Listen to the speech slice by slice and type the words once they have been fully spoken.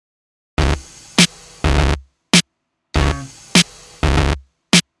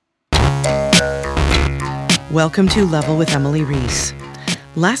Welcome to Level with Emily Reese.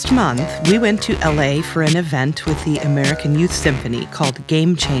 Last month, we went to LA for an event with the American Youth Symphony called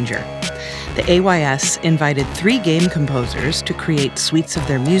Game Changer. The AYS invited 3 game composers to create suites of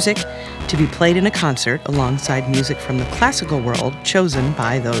their music to be played in a concert alongside music from the classical world chosen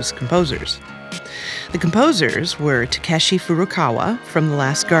by those composers. The composers were Takeshi Furukawa from The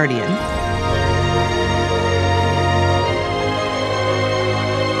Last Guardian,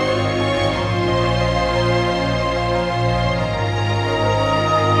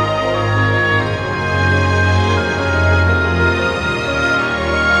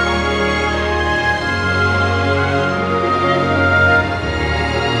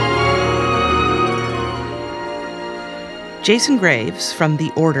 Jason Graves from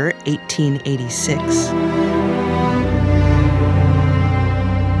The Order 1886,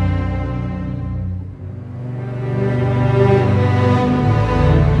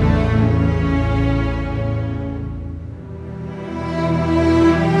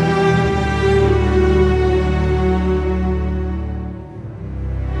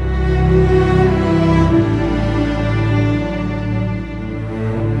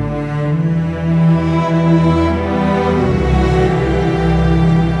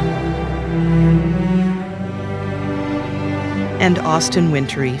 and Austin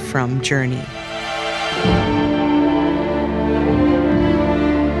Wintory from Journey.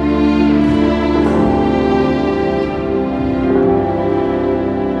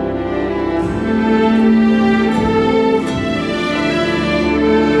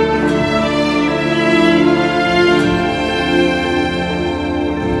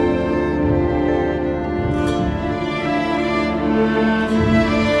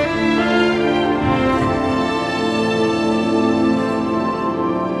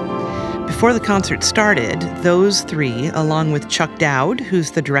 Before the concert started, those 3, along with Chuck Dowd,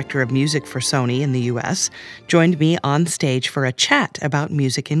 who's the director of music for Sony in the US, joined me on stage for a chat about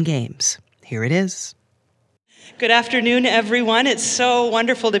music in games. Here it is. Good afternoon, everyone. It's so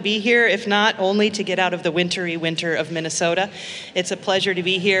wonderful to be here, if not only to get out of the wintry winter of Minnesota. It's a pleasure to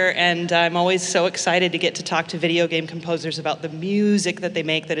be here, and I'm always so excited to get to talk to video game composers about the music that they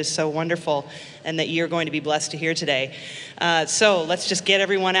make that is so wonderful and that you're going to be blessed to hear today. So let's just get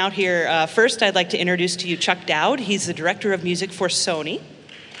everyone out here. First, I'd like to introduce to you Chuck Dowd. He's the director of music for Sony.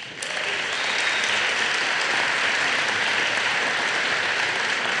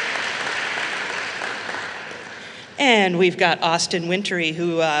 And we've got Austin Wintory,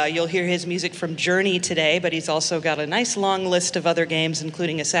 who you'll hear his music from Journey today, but he's also got a nice long list of other games,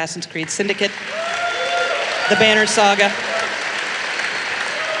 including Assassin's Creed Syndicate, The Banner Saga,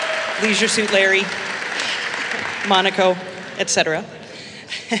 Leisure Suit Larry, Monaco, etc.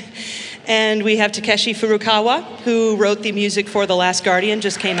 And we have Takeshi Furukawa, who wrote the music for The Last Guardian,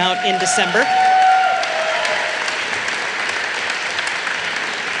 just came out in December.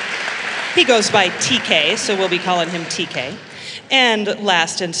 He goes by TK, so we'll be calling him TK. And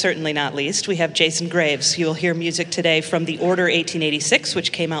last and certainly not least, we have Jason Graves. You'll hear music today from The Order 1886,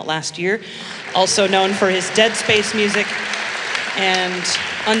 which came out last year, also known for his Dead Space music and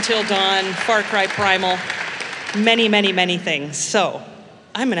Until Dawn, Far Cry Primal, many, many, many things. So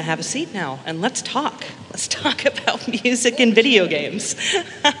I'm going to have a seat now, and let's talk. Let's talk about music and video games.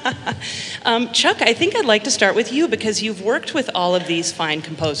 Chuck, I think I'd like to start with you because you've worked with all of these fine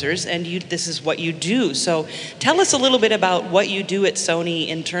composers, and this is what you do. So tell us a little bit about what you do at Sony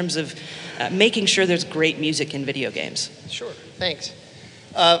in terms of making sure there's great music in video games. Sure, thanks.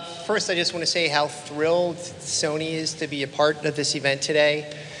 First, I just want to say how thrilled Sony is to be a part of this event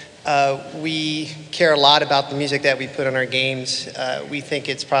today. We care a lot about the music that we put on our games. We think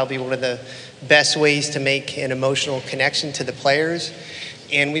it's probably one of the best ways to make an emotional connection to the players.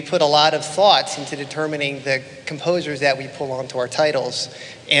 And we put a lot of thoughts into determining the composers that we pull onto our titles.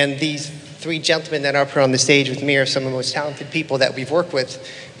 And these 3 gentlemen that are up here on the stage with me are some of the most talented people that we've worked with,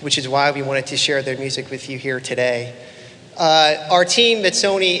 which is why we wanted to share their music with you here today. Our team at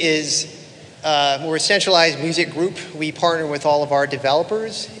Sony is we're a centralized music group. We partner with all of our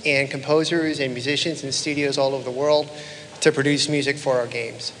developers and composers and musicians in studios all over the world to produce music for our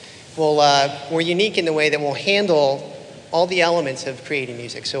games. Well, we're unique in the way that we'll handle all the elements of creating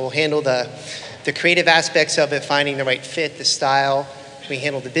music. So we'll handle the creative aspects of it, finding the right fit, the style. We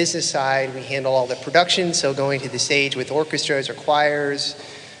handle the business side. We handle all the production, so going to the stage with orchestras or choirs,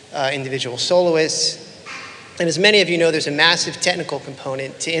 individual soloists. And as many of you know, there's a massive technical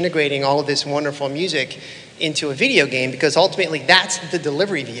component to integrating all of this wonderful music into a video game, because ultimately that's the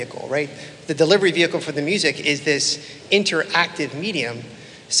delivery vehicle, right? The delivery vehicle for the music is this interactive medium.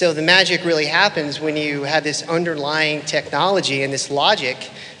 So the magic really happens when you have this underlying technology and this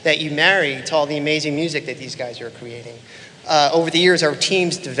logic that you marry to all the amazing music that these guys are creating. Over the years, our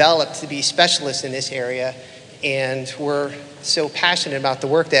teams developed to be specialists in this area, and we're so passionate about the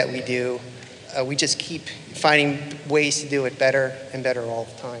work that we do. We just keep finding ways to do it better and better all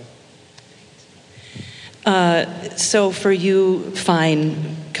the time. So for you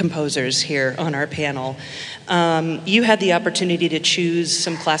fine composers here on our panel, you had the opportunity to choose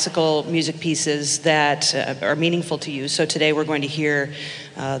some classical music pieces that are meaningful to you. So today we're going to hear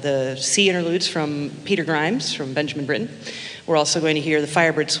the Sea Interludes from Peter Grimes, from Benjamin Britten. We're also going to hear the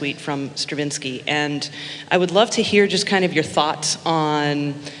Firebird Suite from Stravinsky. And I would love to hear just kind of your thoughts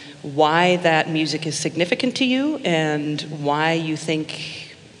on why that music is significant to you and why you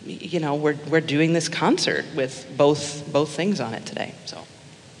think, you know, we're doing this concert with both things on it today. So,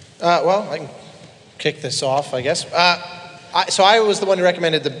 well, I can kick this off, I guess. So I was the one who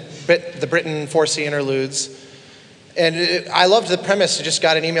recommended the Britten 4 Sea Interludes, and I loved the premise. I just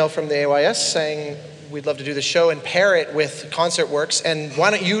got an email from the AYS saying we'd love to do the show and pair it with concert works, and why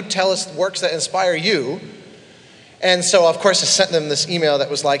don't you tell us works that inspire you? And so, of course, I sent them this email that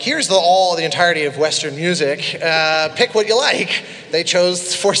was like, here's the entirety of Western music. Pick what you like. They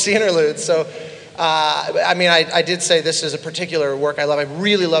chose 4 Sea Interludes. So, I mean, I did say this is a particular work I love. I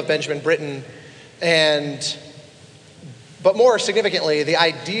really love Benjamin Britten. But more significantly, the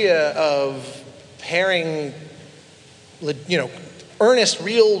idea of pairing, you know, earnest,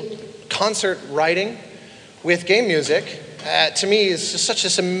 real concert writing with game music, to me is just such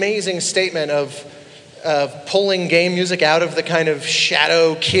this amazing statement of pulling game music out of the kind of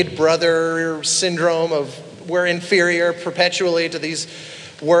shadow kid brother syndrome of we're inferior perpetually to these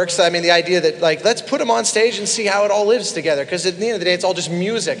works. I mean, the idea that, like, let's put them on stage and see how it all lives together, because at the end of the day, it's all just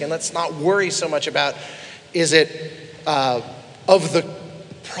music, and let's not worry so much about is it of the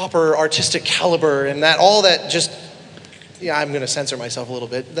proper artistic caliber, and that all that just, yeah, I'm going to censor myself a little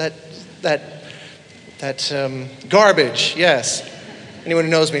bit, that garbage, yes. Anyone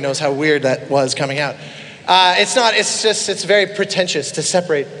who knows me knows how weird that was coming out. It's very pretentious to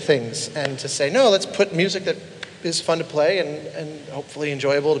separate things and to say, no, let's put music that is fun to play and hopefully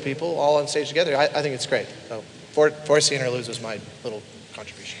enjoyable to people all on stage together. I think it's great. So 4 Sea Interludes was my little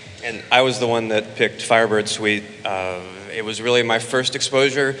contribution. And I was the one that picked Firebird Suite. It was really my first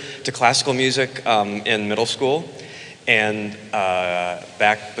exposure to classical music in middle school. And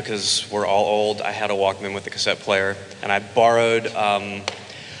back, because we're all old, I had a Walkman with a cassette player, and I borrowed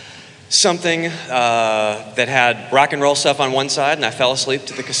something that had rock and roll stuff on one side, and I fell asleep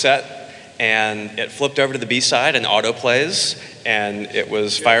to the cassette, and it flipped over to the B-side and auto plays, and it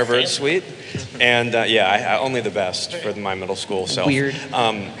was Firebird Suite. And I only the best for my middle school self. Weird.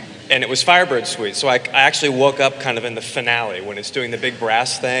 And it was Firebird Suite. So I actually woke up kind of in the finale when it's doing the big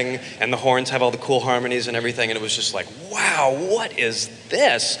brass thing and the horns have all the cool harmonies and everything. And it was just like, wow, what is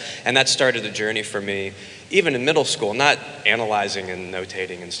this? And that started a journey for me, even in middle school, not analyzing and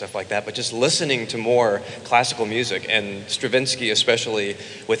notating and stuff like that, but just listening to more classical music. And Stravinsky, especially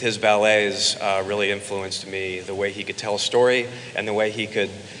with his ballets, really influenced me, the way he could tell a story and the way he could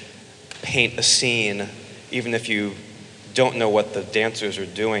paint a scene, even if you don't know what the dancers are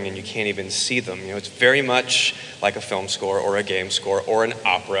doing and you can't even see them. You know, it's very much like a film score or a game score or an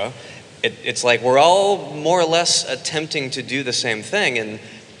opera. It's like we're all more or less attempting to do the same thing, and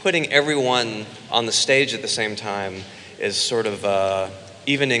putting everyone on the stage at the same time is sort of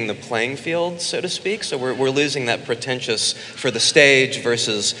evening the playing field, so to speak. So we're losing that pretentious for the stage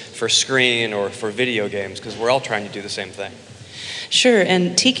versus for screen or for video games, because we're all trying to do the same thing. Sure,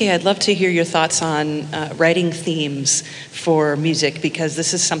 and TK, I'd love to hear your thoughts on writing themes for music, because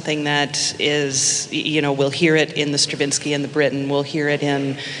this is something that is, you know, we'll hear it in the Stravinsky and the Britten, we'll hear it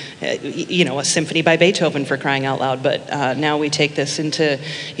in, you know, a symphony by Beethoven, for crying out loud, but now we take this into,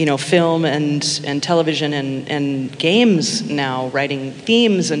 you know, film and television and games now, writing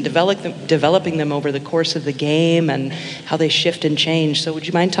themes and developing them over the course of the game and how they shift and change. So would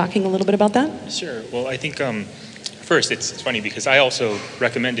you mind talking a little bit about that? Sure. Well, I think first, it's funny because I also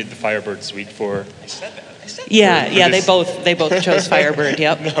recommended the Firebird Suite for. I said that. They both chose Firebird.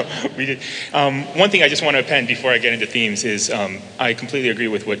 Yep. No, we did. One thing I just want to append before I get into themes is I completely agree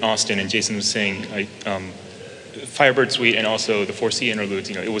with what Austin and Jason was saying. Firebird Suite and also the 4 Sea Interludes.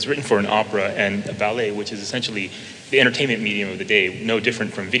 You know, it was written for an opera and a ballet, which is essentially the entertainment medium of the day, no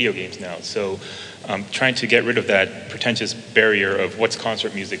different from video games now. So trying to get rid of that pretentious barrier of what's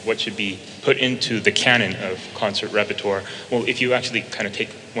concert music, what should be put into the canon of concert repertoire. Well, if you actually kind of take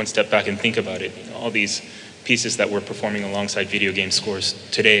one step back and think about it, you know, all these pieces that we're performing alongside video game scores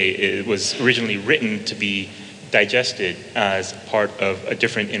today, it was originally written to be digested as part of a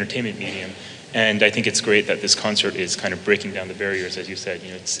different entertainment medium. And I think it's great that this concert is kind of breaking down the barriers, as you said.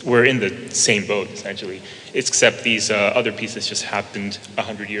 We're in the same boat, essentially, except these other pieces just happened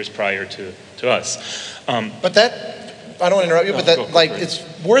 100 years prior to us. But that, I don't want to interrupt you, but that, it's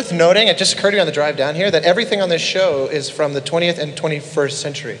worth noting, it just occurred to me on the drive down here, that everything on this show is from the 20th and 21st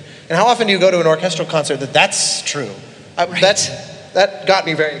century. And how often do you go to an orchestral concert that's true? That got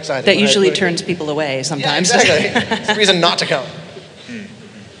me very excited. That usually turns people away sometimes. Yeah, exactly. It's a reason not to come.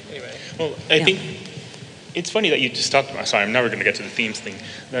 Anyway. Well, I think it's funny that you just talked about, sorry, I'm never going to get to the themes thing,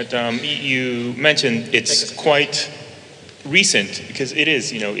 that you mentioned it's quite recent, because it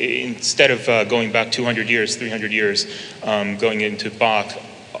is, instead of going back 200 years, 300 years, going into Bach,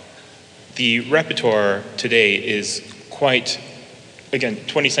 the repertoire today is quite, again,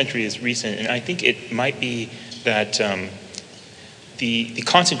 20th century is recent, and I think it might be that the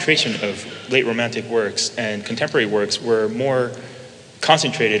concentration of late Romantic works and contemporary works were more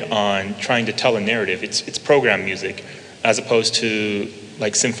concentrated on trying to tell a narrative. It's program music, as opposed to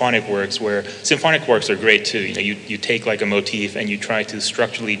like symphonic works, where symphonic works are great too. You take like a motif and you try to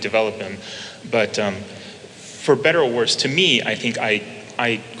structurally develop them. But for better or worse, to me, I think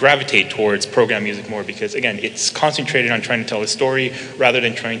I gravitate towards program music more, because again, it's concentrated on trying to tell a story rather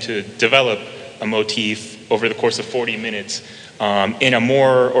than trying to develop a motif over the course of 40 minutes in a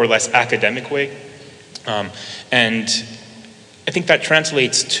more or less academic way. And I think that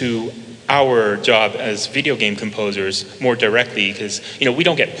translates to our job as video game composers more directly, because we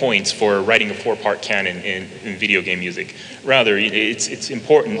don't get points for writing a 4-part canon in video game music. Rather, it's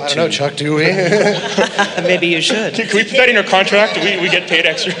important. I don't know, Chuck, do we? Maybe you should. Can we put that in our contract? We get paid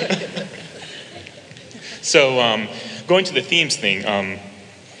extra. So, going to the themes thing. I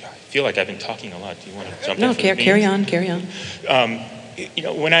feel like I've been talking a lot. Do you want to jump in? No, carry on.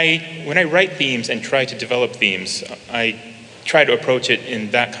 When I write themes and try to develop themes, I try to approach it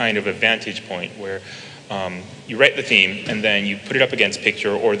in that kind of a vantage point where you write the theme and then you put it up against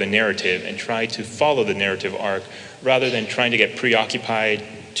picture or the narrative and try to follow the narrative arc, rather than trying to get preoccupied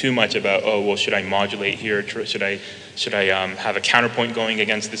too much about, should I modulate here? Should I have a counterpoint going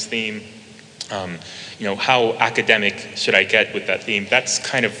against this theme? How academic should I get with that theme? That's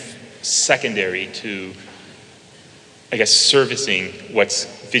kind of secondary to, I guess, servicing what's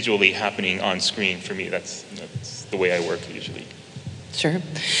visually happening on screen. For me, that's the way I work usually. Sure.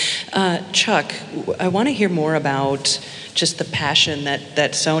 Chuck, I want to hear more about just the passion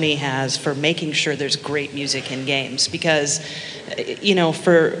that Sony has for making sure there's great music in games, because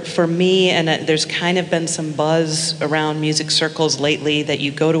for me, and there's kind of been some buzz around music circles lately that you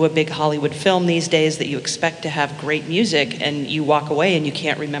go to a big Hollywood film these days that you expect to have great music, and you walk away and you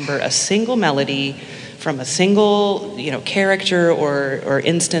can't remember a single melody from a single character or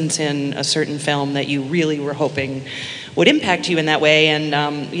instance in a certain film that you really were hoping would impact you in that way.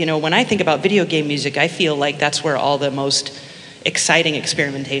 And when I think about video game music, I feel like that's where all the most exciting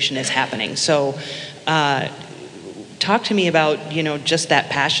experimentation is happening. So talk to me about just that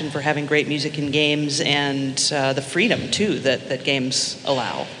passion for having great music in games, and the freedom too that games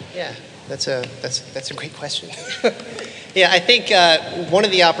allow. Yeah, that's a great question. Yeah, I think one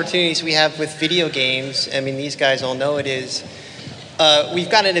of the opportunities we have with video games, I mean, these guys all know it, is we've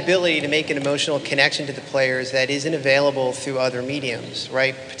got an ability to make an emotional connection to the players that isn't available through other mediums,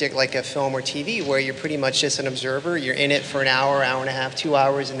 right? Particularly like a film or TV, where you're pretty much just an observer. You're in it for an hour, hour and a half, 2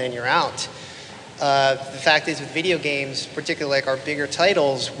 hours, and then you're out. The fact is, with video games, particularly like our bigger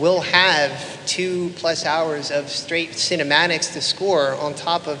titles, we'll have 2+ hours of straight cinematics to score on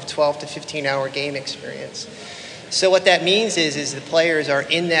top of 12 to 15-hour game experience. So what that means is the players are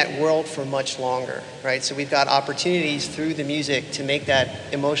in that world for much longer, right? So we've got opportunities through the music to make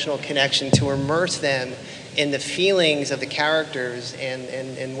that emotional connection, to immerse them in the feelings of the characters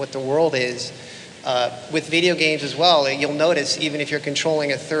and what the world is. With video games as well, you'll notice even if you're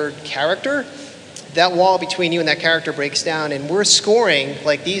controlling a third character, that wall between you and that character breaks down, and we're scoring,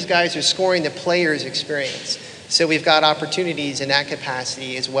 like these guys are scoring the player's experience. So we've got opportunities in that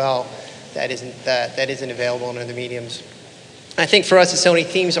capacity as well that isn't available in other mediums. I think for us at Sony,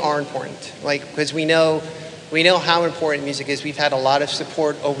 themes are important, because we know how important music is. We've had a lot of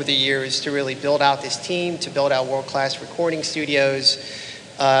support over the years to really build out this team, to build out world-class recording studios.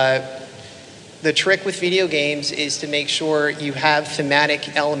 The trick with video games is to make sure you have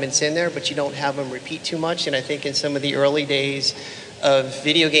thematic elements in there, but you don't have them repeat too much. And I think in some of the early days of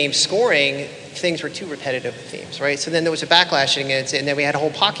video game scoring, things were too repetitive with themes, right? So then there was a backlash against it, and then we had a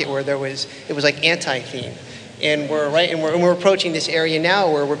whole pocket where it was like anti-theme. And we're approaching this area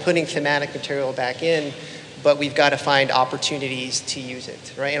now where we're putting thematic material back in, but we've got to find opportunities to use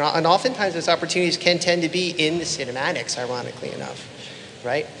it, right? And oftentimes those opportunities can tend to be in the cinematics, ironically enough,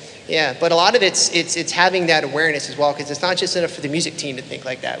 right? Yeah, but a lot of it's having that awareness as well, because it's not just enough for the music team to think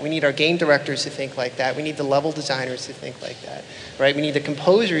like that. We need our game directors to think like that. We need the level designers to think like that, right? We need the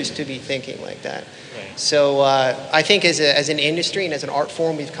composers to be thinking like that. Right. So I think as an industry and as an art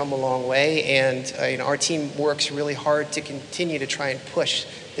form, we've come a long way, and our team works really hard to continue to try and push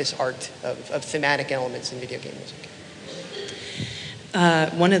this art of thematic elements in video game music.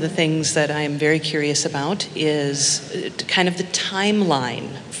 One of the things that I am very curious about is kind of the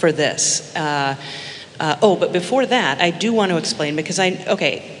timeline for this. But before that, I do want to explain, because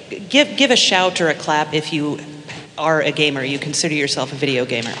give a shout or a clap if you are a gamer, you consider yourself a video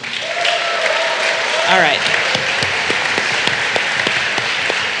gamer. All right.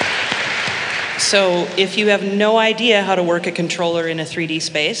 So if you have no idea how to work a controller in a 3D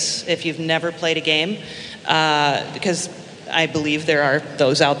space, if you've never played a game, because I believe there are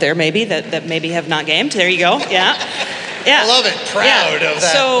those out there maybe that maybe have not gamed. There you go. Yeah. I love it. Proud of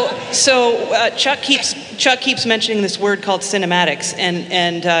that. So Chuck keeps mentioning this word called cinematics,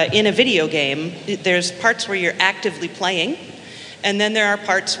 and in a video game, there's parts where you're actively playing, and then there are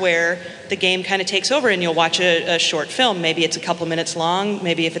parts where the game kind of takes over, and you'll watch a short film. Maybe it's a couple minutes long.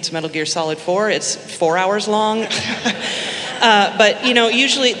 Maybe if it's Metal Gear Solid 4, it's 4 hours long. But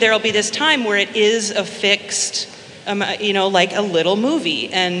usually there'll be this time where it is a fixed. Like a little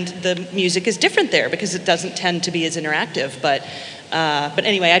movie, and the music is different there because it doesn't tend to be as interactive. But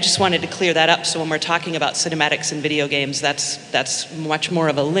anyway, I just wanted to clear that up. So when we're talking about cinematics in video games, that's much more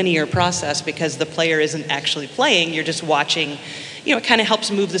of a linear process, because the player isn't actually playing; you're just watching. It kind of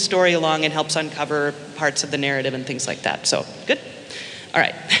helps move the story along and helps uncover parts of the narrative and things like that. So good. All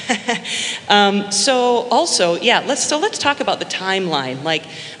right. Let's talk about the timeline. Like,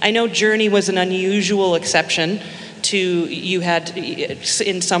 I know Journey was an unusual exception. You had,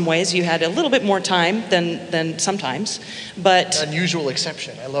 in some ways, you had a little bit more time than sometimes, but unusual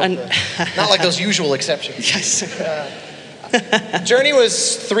exception. I love not like those usual exceptions. Yes. Journey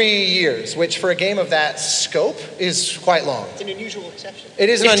was 3 years, which for a game of that scope is quite long. It's an unusual exception. It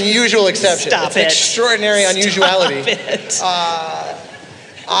is an unusual exception. Stop it's extraordinary unusuality. Stop it.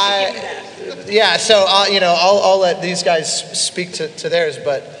 So I'll let these guys speak to theirs,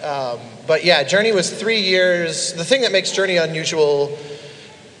 but yeah, Journey was 3 years. The thing that makes Journey unusual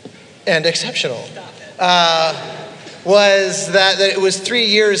and exceptional was that it was 3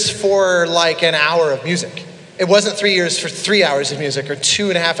 years for like an hour of music. It wasn't 3 years for 3 hours of music or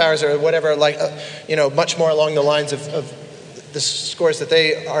 2.5 hours or whatever, much more along the lines of the scores that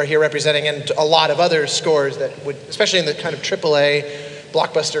they are here representing, and a lot of other scores that would, especially in the kind of AAA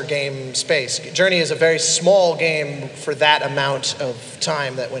blockbuster game space. Journey is a very small game for that amount of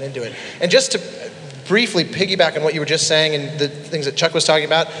time that went into it. And just to briefly piggyback on what you were just saying and the things that Chuck was talking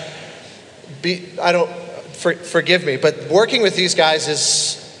about, forgive me, but working with these guys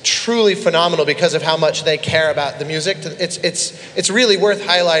is truly phenomenal because of how much they care about the music. It's really worth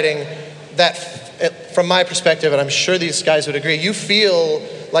highlighting that from my perspective, and I'm sure these guys would agree, you feel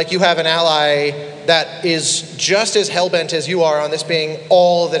like you have an ally that is just as hell-bent as you are on this being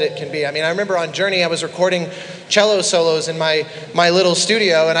all that it can be. I mean, I remember on Journey, I was recording cello solos in my little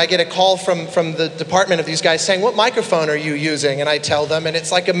studio, and I get a call from the department of these guys saying, "What microphone are you using?" And I tell them, and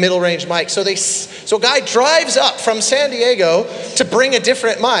it's like a middle-range mic. So a guy drives up from San Diego to bring a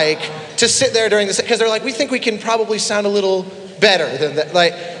different mic to sit there during this, because they're like, "We think we can probably sound a little better than that."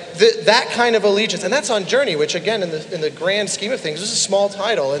 That kind of allegiance, and that's on Journey, which again, in the grand scheme of things, is a small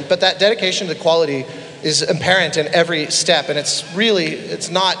title, but that dedication to quality is apparent in every step, and it's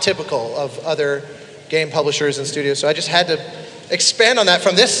not typical of other game publishers and studios. So I just had to expand on that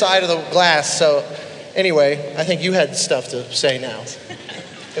from this side of the glass. So anyway, I think you had stuff to say now,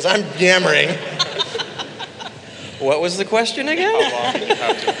 because I'm yammering. What was the question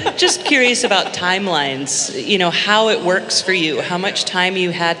again? Just curious about timelines, how it works for you, how much time you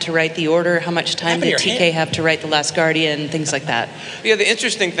had to write the order, how much time did TK have to write The Last Guardian, things like that. Yeah, the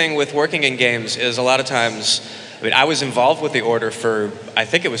interesting thing with working in games is a lot of times, I was involved with the order for, I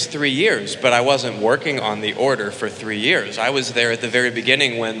think it was 3 years, but I wasn't working on the order for 3 years. I was there at the very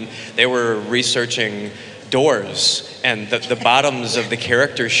beginning when they were researching doors and the bottoms of the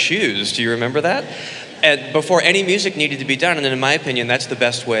characters' shoes. Do you remember that? And before any music needed to be done, and in my opinion, that's the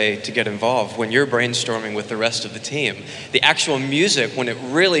best way to get involved when you're brainstorming with the rest of the team. The actual music, when it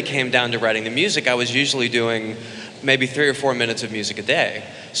really came down to writing the music, I was usually doing maybe 3 or 4 minutes of music a day.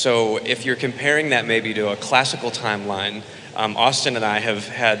 So if you're comparing that maybe to a classical timeline, Austin and I have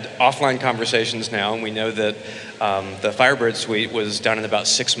had offline conversations now, and we know that the Firebird Suite was done in about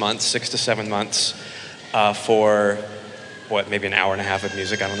 6 months, 6 to 7 months. for maybe an hour and a half of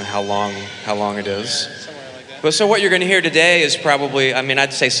music. I don't know how long it is. But so what you're going to hear today is probably,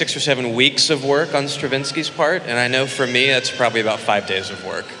 I'd say 6 or 7 weeks of work on Stravinsky's part, and I know for me that's probably about 5 days of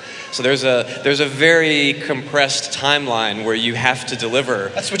work. So there's a very compressed timeline where you have to deliver.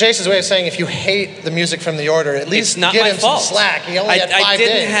 That's what Jason's way of saying if you hate the music from the order, at least not give my him fault. some slack. He only had 5 days. I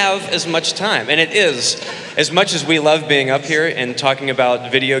didn't have as much time, and it is, as much as we love being up here and talking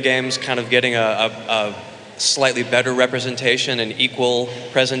about video games, kind of getting a slightly better representation and equal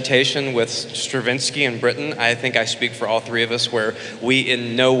presentation with Stravinsky and Britten. I think I speak for all three of us where we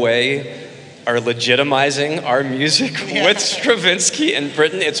in no way are legitimizing our music with Stravinsky and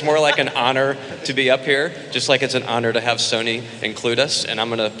Britten. It's more like an honor to be up here, just like it's an honor to have Sony include us. And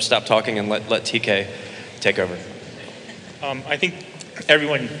I'm going to stop talking and let TK take over. I think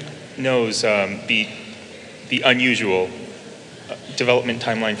everyone knows the unusual development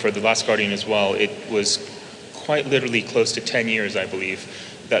timeline for The Last Guardian as well. It was quite literally close to 10 years, I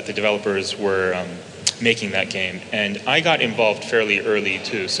believe, that the developers were making that game. And I got involved fairly early,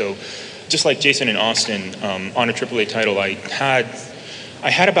 too. So just like Jason and Austin, on a AAA title, I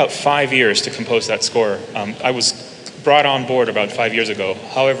had about 5 years to compose that score. I was brought on board about 5 years ago.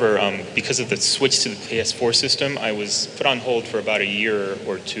 However, because of the switch to the PS4 system, I was put on hold for about a year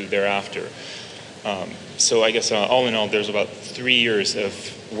or two thereafter. So I guess all in all, there's about 3 years of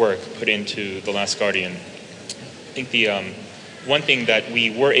work put into The Last Guardian. I think the one thing that we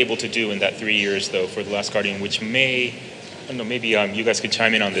were able to do in that 3 years, though, for The Last Guardian, which I don't know, maybe you guys could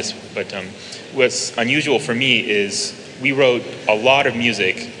chime in on this, but what's unusual for me is we wrote a lot of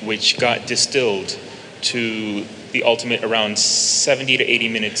music which got distilled to the ultimate around 70 to 80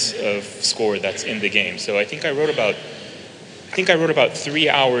 minutes of score that's in the game. So I think I wrote about 3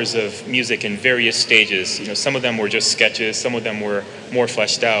 hours of music in various stages. You know, some of them were just sketches, some of them were more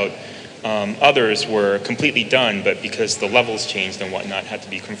fleshed out. Others were completely done, but because the levels changed and whatnot, had to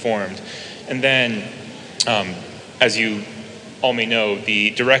be conformed. And then, as you all may know,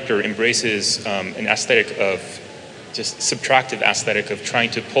 the director embraces an aesthetic of just subtractive aesthetic of trying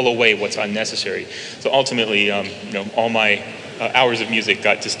to pull away what's unnecessary. So ultimately, all my hours of music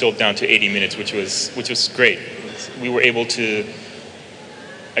got distilled down to 80 minutes, which was great. We were able to,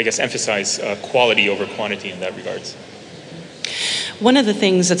 I guess, emphasize quality over quantity in that regards. One of the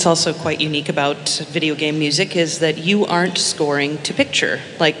things that's also quite unique about video game music is that you aren't scoring to picture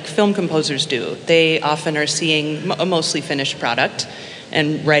like film composers do. They often are seeing a mostly finished product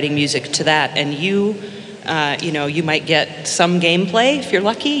and writing music to that. And you might get some gameplay if you're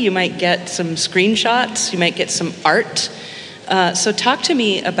lucky. You might get some screenshots. You might get some art. So talk to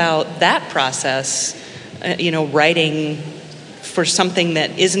me about that process, writing for something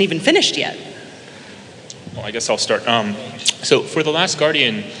that isn't even finished yet. Well, I guess I'll start. So for The Last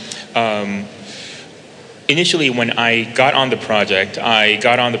Guardian, initially when I got on the project,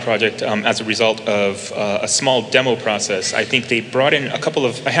 as a result of a small demo process. I think they brought in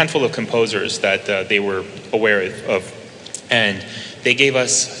a handful of composers that they were aware of, and they gave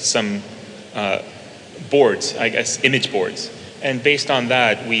us some boards, I guess, image boards. And based on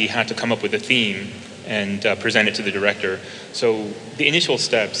that, we had to come up with a theme and present it to the director. So the initial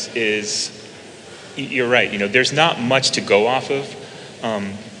steps is, you're right, there's not much to go off of.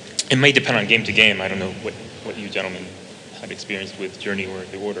 It may depend on game to game. I don't know what you gentlemen had experienced with Journey or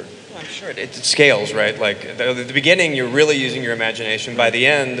The Order. Well, I'm sure it scales, right? Like at the beginning, you're really using your imagination. By the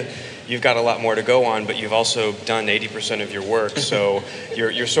end, you've got a lot more to go on, but you've also done 80% of your work, so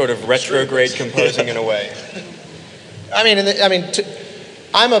you're sort of retrograde composing in a way.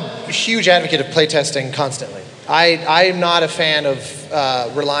 I'm a huge advocate of playtesting constantly. I'm not a fan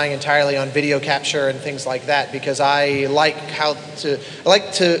of relying entirely on video capture and things like that because I like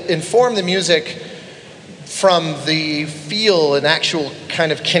to inform the music from the feel and actual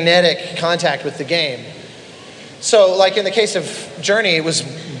kind of kinetic contact with the game. So, like in the case of Journey, it was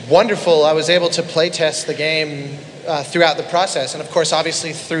wonderful. I was able to play test the game throughout the process, and of course,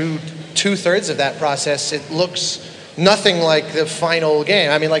 obviously, through 2/3 of that process, it looks nothing like the final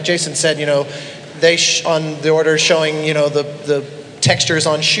game. Like Jason said, they on The Order showing, the textures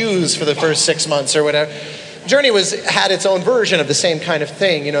on shoes for the first 6 months or whatever. Journey had its own version of the same kind of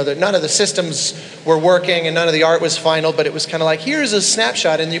thing, that none of the systems were working and none of the art was final, but it was kind of like, here's a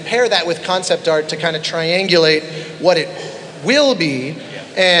snapshot, and you pair that with concept art to kind of triangulate what it will be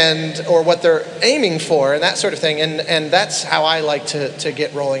or what they're aiming for and that sort of thing. And that's how I like to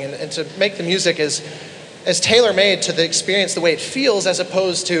get rolling and to make the music as tailor-made to the experience, the way it feels, as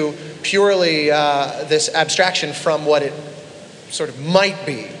opposed to purely this abstraction from what it sort of might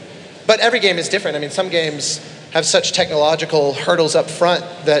be. But every game is different. Some games have such technological hurdles up front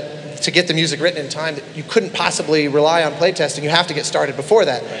that to get the music written in time that you couldn't possibly rely on playtesting. You have to get started before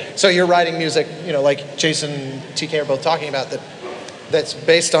that. Right. So you're writing music, like Jason and TK are both talking about, that's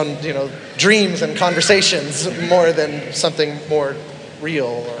based on, dreams and conversations more than something more real.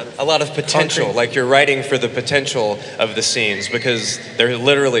 Or a lot of potential, concrete. like you're writing for the potential of the scenes, because they're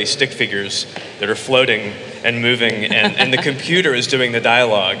literally stick figures that are floating and moving, and the computer is doing the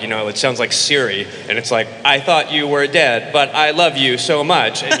dialogue. It sounds like Siri, and it's like, I thought you were dead, but I love you so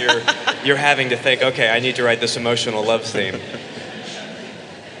much, and you're having to think, okay, I need to write this emotional love theme.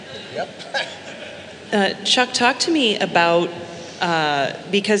 Yep. Chuck, talk to me about,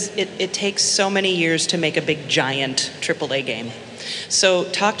 because it takes so many years to make a big, giant AAA game. So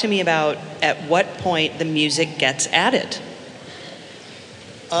talk to me about at what point the music gets added.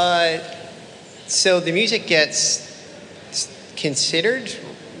 So the music gets considered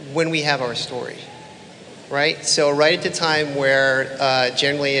when we have our story, right? So right at the time where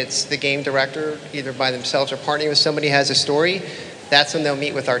generally it's the game director, either by themselves or partnering with somebody, has a story, that's when they'll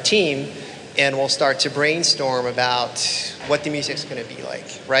meet with our team and we'll start to brainstorm about what the music's going to be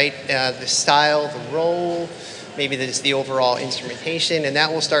like, right? The style, the role, maybe the overall instrumentation, and that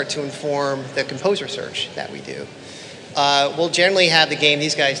will start to inform the composer search that we do. We'll generally have the game,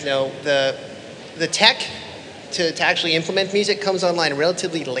 these guys know, the tech to actually implement music comes online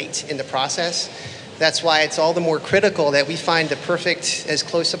relatively late in the process. That's why it's all the more critical that we find the perfect, as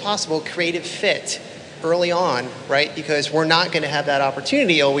close as possible, creative fit early on, right? Because we're not going to have that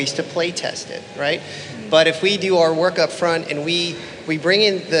opportunity always to play test it, right? But if we do our work up front and we bring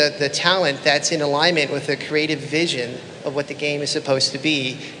in the talent that's in alignment with the creative vision of what the game is supposed to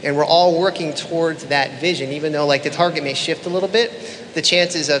be, and we're all working towards that vision, even though like the target may shift a little bit, the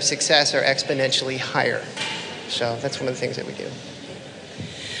chances of success are exponentially higher. So that's one of the things that we do.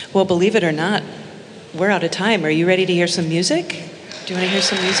 Well, believe it or not, we're out of time. Are you ready to hear some music? Do you want to hear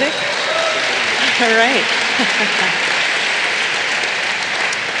some music? All right.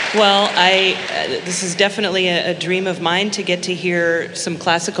 Well, this is definitely a dream of mine to get to hear some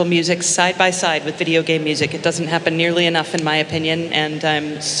classical music side by side with video game music. It doesn't happen nearly enough, in my opinion, and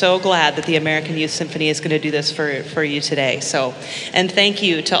I'm so glad that the American Youth Symphony is going to do this for you today. So, and thank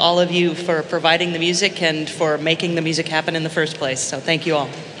you to all of you for providing the music and for making the music happen in the first place. So thank you all.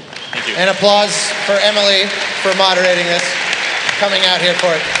 Thank you. And applause for Emily for moderating this, coming out here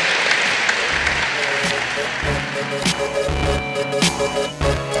for it.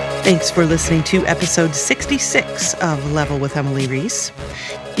 Thanks for listening to episode 66 of Level with Emily Reese.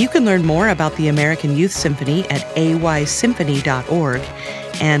 You can learn more about the American Youth Symphony at aysymphony.org,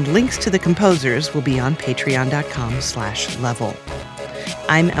 and links to the composers will be on patreon.com/level.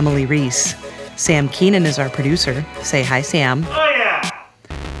 I'm Emily Reese. Sam Keenan is our producer. Say hi, Sam. Oh, yeah!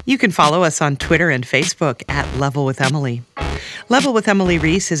 You can follow us on Twitter and Facebook at Level with Emily. Level with Emily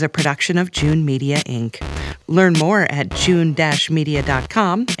Reese is a production of June Media, Inc. Learn more at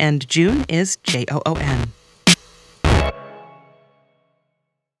june-media.com, and June is Joon.